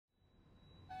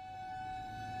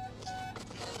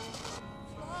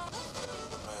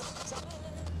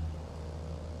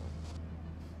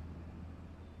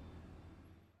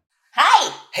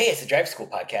it's the Drive School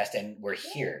podcast, and we're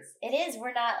here. It is.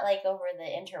 We're not like over the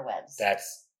interwebs.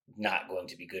 That's not going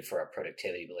to be good for our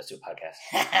productivity, but let's do a podcast.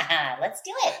 Let's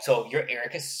do it. So you're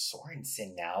Erica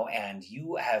Sorensen now, and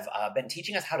you have been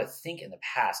teaching us how to think in the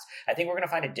past. I think we're going to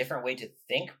find a different way to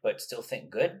think, but still think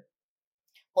good.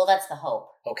 Well, that's the hope.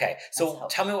 Okay, so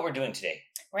tell me what we're doing today.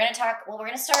 We're going to talk, we're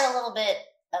going to start a little bit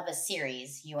of a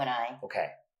series, you and I.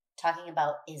 Okay. Talking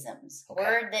about isms. Okay.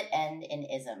 Word that end in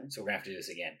ism. So we're going to have to do this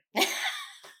again.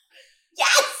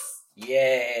 Yes!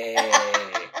 Yay!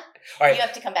 All right. You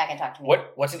have to come back and talk to me.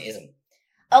 What's an ism?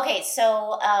 Okay,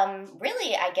 so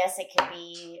really, I guess it could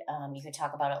be, you could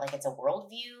talk about it like it's a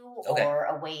worldview or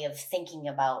a way of thinking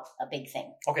about a big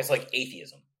thing. Okay, so like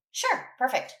atheism. Sure,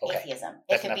 perfect. Okay. Atheism.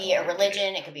 It could be a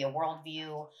religion, it could be a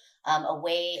worldview, a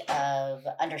way of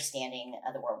understanding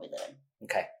the world we live in.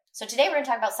 Okay. So today we're going to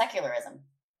talk about secularism.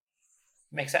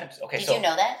 Makes sense. Okay. Did you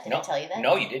know that? Did I tell you that?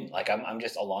 No, you didn't. Like I'm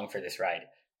just along for this ride.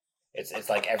 It's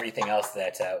like everything else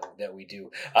that we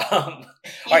do. All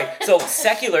right. So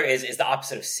secular is the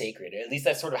opposite of sacred. At least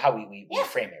that's sort of how we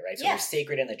frame it, right? So there's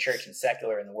sacred in the church and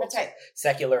secular in the world. That's right. So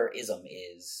secularism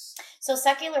is. So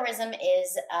secularism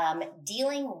is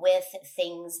dealing with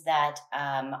things that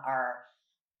are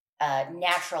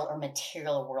natural or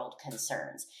material world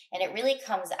concerns. And it really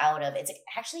comes out of, it's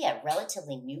actually a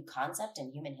relatively new concept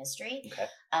in human history. Okay.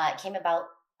 It came about,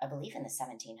 I believe, in the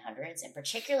 1700s. And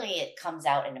particularly it comes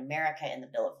out in America in the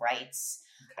Bill of Rights.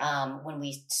 Okay. When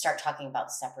we start talking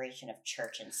about separation of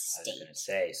church and state. I was going to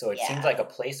say, so it seems like a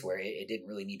place where it didn't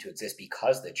really need to exist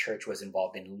because the church was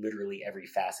involved in literally every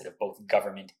facet of both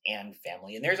government and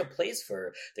family. And there's a place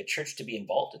for the church to be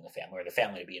involved in the family or the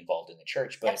family to be involved in the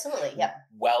church. But absolutely, yeah.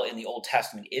 While in the Old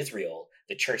Testament Israel,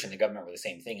 the church and the government were the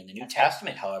same thing. In the New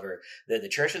Testament, however, the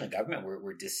church and the government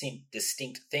were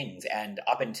distinct things. And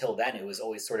up until then, it was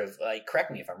always sort of like,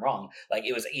 correct me if I'm wrong, like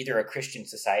it was either a Christian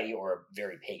society or a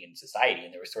very pagan society.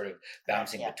 And there was sort of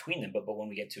bouncing between them. But when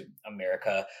we get to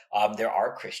America, there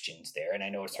are Christians there. And I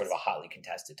know it's sort of a hotly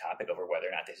contested topic over whether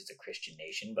or not this is a Christian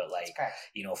nation. But like,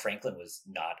 you know, Franklin was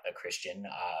not a Christian.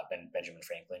 Benjamin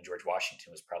Franklin, George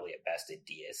Washington was probably at best a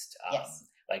deist.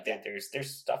 Like there's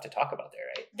stuff to talk about there,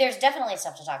 right? There's definitely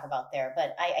stuff to talk about there.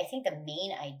 But I think the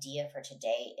main idea for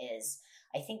today is,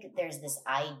 I think there's this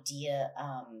idea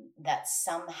that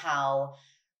somehow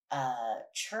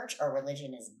church or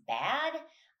religion is bad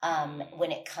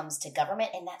when it comes to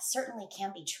government. And that certainly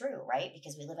can be true, right?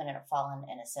 Because we live in a fallen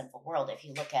and a sinful world. If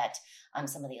you look at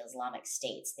some of the Islamic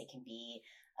states, they can be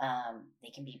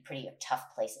pretty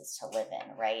tough places to live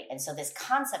in, right? And so this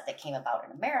concept that came about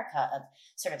in America of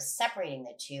sort of separating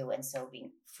the two, and so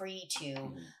being free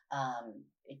to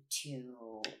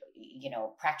you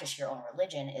know, practice your own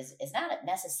religion is not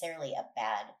necessarily a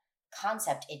bad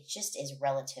concept. It just is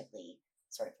relatively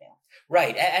sort of new.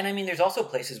 Right. And I mean, there's also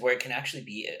places where it can actually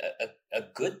be a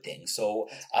good thing. So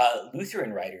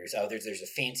Lutheran writers, there's a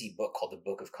fancy book called the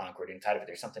Book of Concord. Inside of it,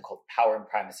 there's something called Power and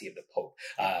Primacy of the Pope.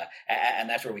 And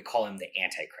that's where we call him the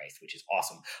Antichrist, which is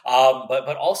awesome.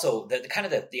 But also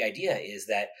the idea is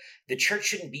that the church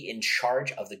shouldn't be in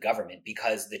charge of the government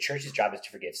because the church's job is to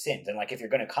forgive sins. And like, if you're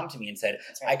going to come to me and said,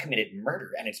 I committed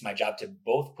murder and it's my job to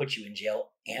both put you in jail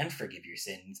and forgive your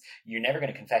sins, you're never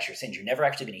going to confess your sins. You're never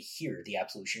actually going to hear the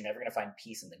absolution. You're never going to find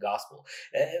peace in the gospel.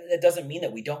 That doesn't mean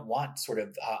that we don't want sort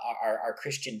of our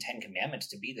Christian 10 Commandments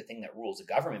to be the thing that rules the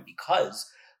government, because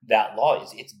that law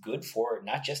it's good for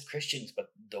not just Christians,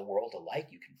 but the world alike.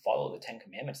 You can follow the 10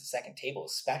 Commandments, the second table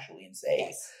especially, and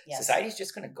say, society's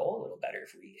just going to go a little better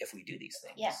if we do these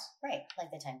things. Yeah, right.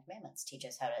 Like the 10 Commandments teach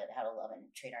us how to love and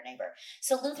treat our neighbor.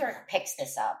 So Luther picks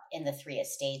this up in the three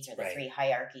estates, or the three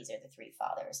hierarchies, or the three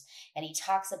fathers. And he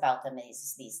talks about them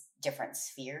as these different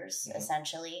spheres,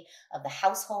 essentially, of the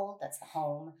household, that's the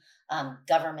home,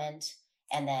 government,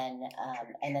 and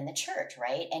then the church,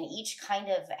 right? And each kind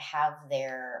of have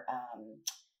their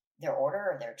order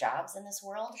or their jobs in this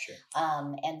world. Sure.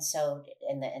 And so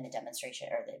in the demonstration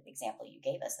or the example you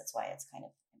gave us, that's why it's kind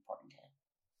of important to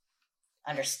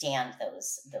understand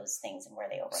those things and where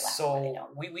they overlap. So and where they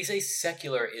don't. We say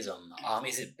secularism.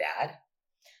 Is it bad?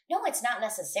 No, it's not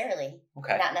necessarily.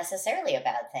 Not necessarily a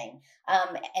bad thing.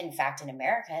 In fact, in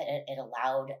America, it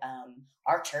allowed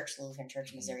our church, the Lutheran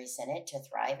Church Missouri Synod, to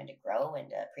thrive and to grow and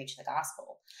to preach the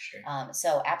gospel. Sure.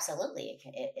 So absolutely,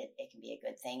 it can be a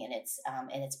good thing,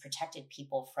 and it's protected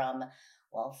people from,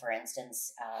 well, for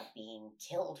instance, being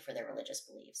killed for their religious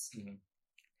beliefs. Mm-hmm.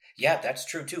 Yeah, that's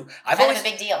true too. I've always a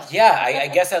big deal. Yeah, I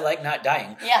guess I like not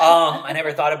dying. Yeah. I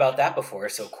never thought about that before.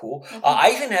 So cool. Mm-hmm.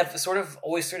 I even have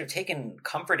always taken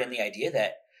comfort in the idea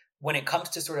that when it comes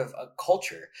to sort of a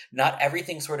culture, not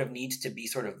everything sort of needs to be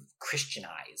sort of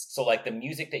Christianized. So like the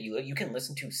music that you can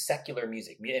listen to secular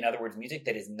music. In other words, music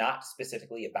that is not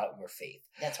specifically about your faith.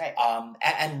 That's right.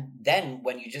 And then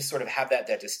when you just sort of have that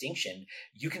distinction,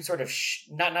 you can sort of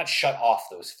not shut off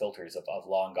those filters of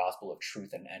law and gospel, of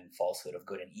truth and falsehood, of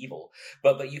good and evil.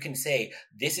 But you can say,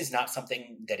 this is not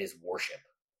something that is worship.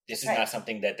 This is not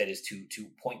something that is to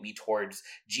point me towards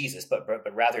Jesus, but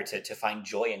rather to find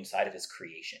joy inside of his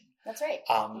creation. That's right.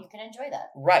 You can enjoy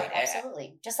that. Right.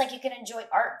 Absolutely. Just like you can enjoy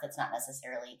art that's not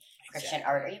necessarily Christian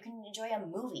art, or you can enjoy a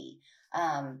movie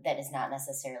that is not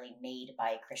necessarily made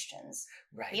by Christians.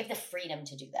 Right. We have the freedom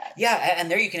to do that. Yeah,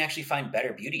 and there you can actually find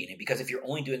better beauty in it, because if you're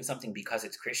only doing something because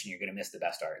it's Christian, you're going to miss the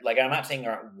best art. Like, I'm not saying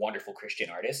there aren't wonderful Christian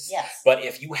artists, yes, but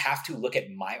if you have to look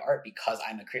at my art because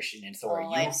I'm a Christian and so are you...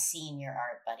 I've seen your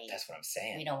art, buddy. That's what I'm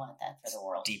saying. We don't want that for the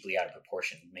world. Deeply out of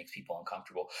proportion. It makes people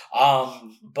uncomfortable.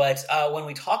 But when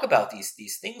we talk about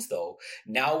these things, though,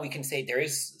 now we can say there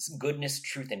is goodness,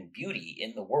 truth, and beauty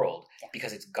in the world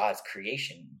because it's God's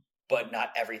creation. But not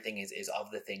everything is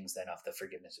of the things then of the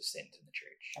forgiveness of sins in the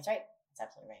church. That's right. That's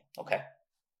absolutely right. Okay.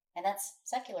 And that's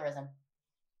secularism.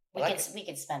 We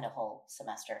could spend a whole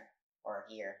semester or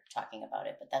a year talking about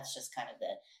it, but that's just kind of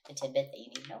the tidbit that you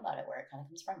need to know about it, where it kind of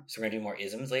comes from. So we're going to do more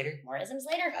isms later? More isms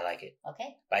later. I like it.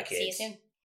 Okay. Bye, kids. See you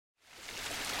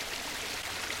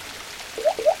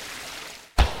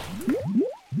soon.